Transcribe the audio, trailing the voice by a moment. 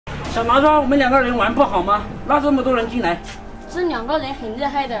小哪吒，我们2个人玩不好吗？拉这么多人进来，这2个人很厉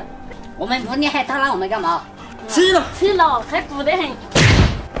害的。我们不厉害，他拉我们干嘛？吃了，吃了还补得很。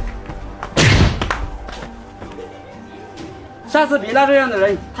下次别拉这样的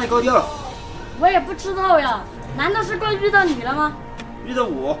人，太高调了。我也不知道呀，难道是怪遇到你了吗？遇到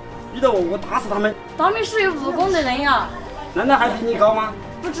我，我打死他们。他们是有武功的人呀。难道还比你高吗？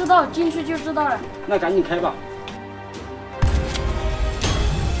不知道，进去就知道了。那赶紧开吧。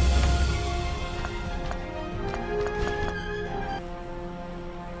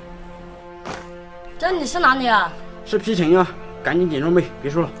这里是哪里啊？是 P 城啊，赶紧点装备，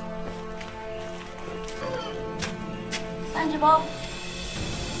别说了。3级包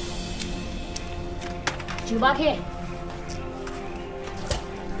，98K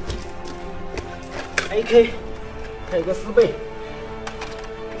AK， 还有个4倍。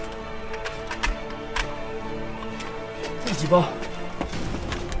1级包。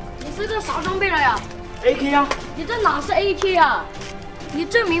你是这啥装备了呀 AK 啊，你这哪是 AK 呀？你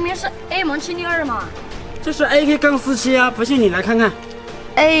这明明是 M762嘛。这是 AK 杠47啊，不信你来看看。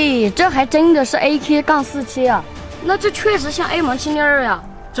哎，这还真的是 AK 杠47啊，那这确实像 M762呀。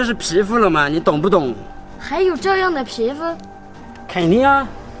这是皮肤了吗？你懂不懂？还有这样的皮肤？肯定啊，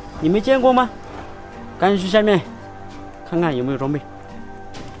你没见过吗？赶紧去下面看看有没有装备。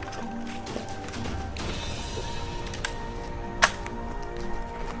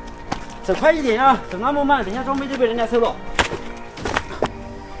走快一点啊！走那么慢，等下装备就被人家偷了。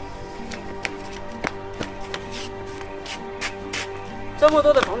这么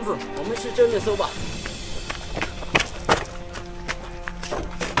多的房子，我们去正面搜吧。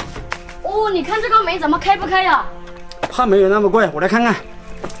哦，你看这个门怎么开不开呀？怕没有那么怪，我来看看。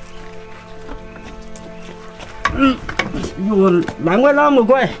哟，难怪那么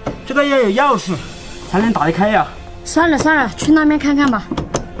怪，这个要有钥匙才能打得开呀。算了算了，去那边看看吧。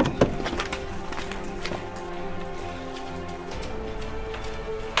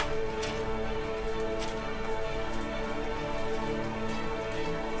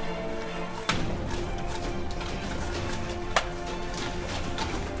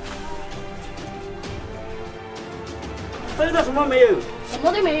搜到什么没有？什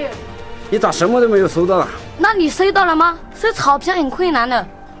么都没有。你咋什么都没有搜到啊？那你搜到了吗？搜草皮很困难的。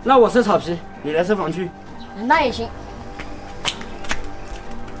那我搜草皮，你来搜防区。那也行。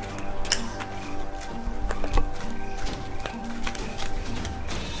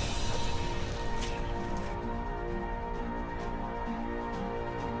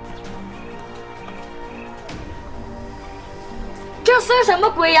这搜什么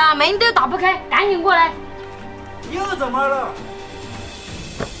鬼呀？门都打不开，赶紧过来！又怎么了？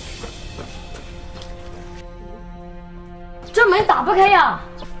这门打不开呀！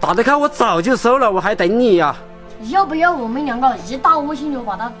打得开，我早就搜了，我还等你呀。要不要我们2个一大窝心就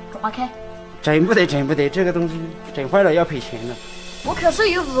把它抓开？整不得，整不得，这个东西整坏了要赔钱的。我可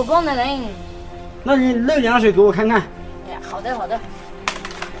是有武功的人。那你露2手给我看看。哎，好的好的。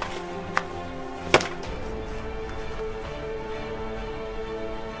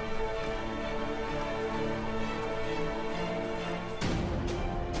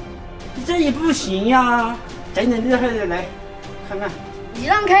你这也不行呀，整点厉害的来看看。你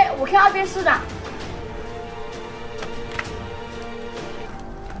让开，我看2边施展。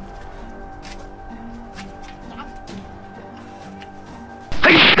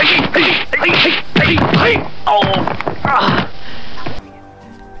嘿嘿嘿嘿嘿嘿嘿！哦啊！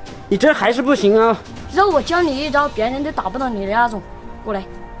你这还是不行啊！让我教你一招别人都打不到你的那种，过来。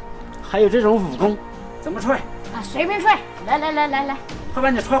还有这种武功，怎么踹？啊，随便踹！来来来来来！快把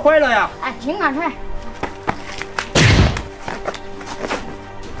你踹坏了呀！哎，尽管踹！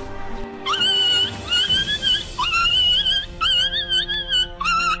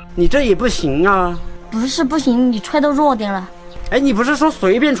你这也不行啊！不是不行，你踹到弱点了。哎，你不是说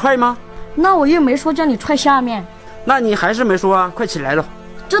随便踹吗？那我又没说叫你踹下面。那你还是没说啊！快起来了！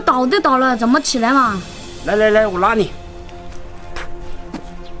这倒都倒了，怎么起来嘛？来来来，我拉你。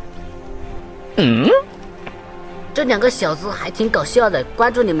这2个小子还挺搞笑的，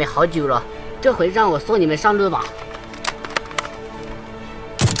关注你们好久了，这回让我送你们上路吧。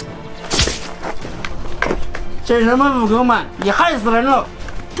整什么武功嘛？你害死人了！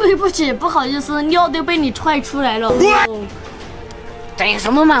对不起，不好意思，尿都被你踹出来了。整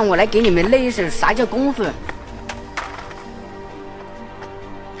什么嘛？我来给你们练一手啥叫功夫。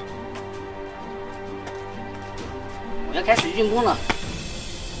我要开始运功了。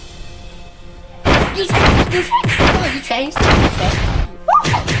一拳，一拳，一拳，一拳。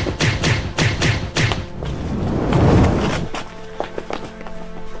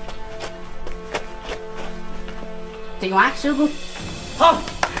整完收工。好。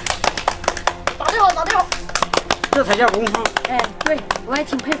得好，打得好。这才叫功夫。哎，对，我也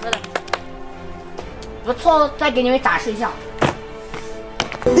挺佩服的。不错，再给你们展示一下。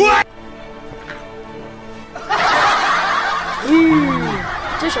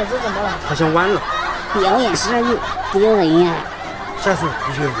这小子怎么了？好像弯了，表演失误，丢人呀！下次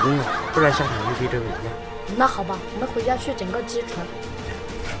必须武功了，不然下场就跟这个一样。那好吧，我们回家去整个鸡床。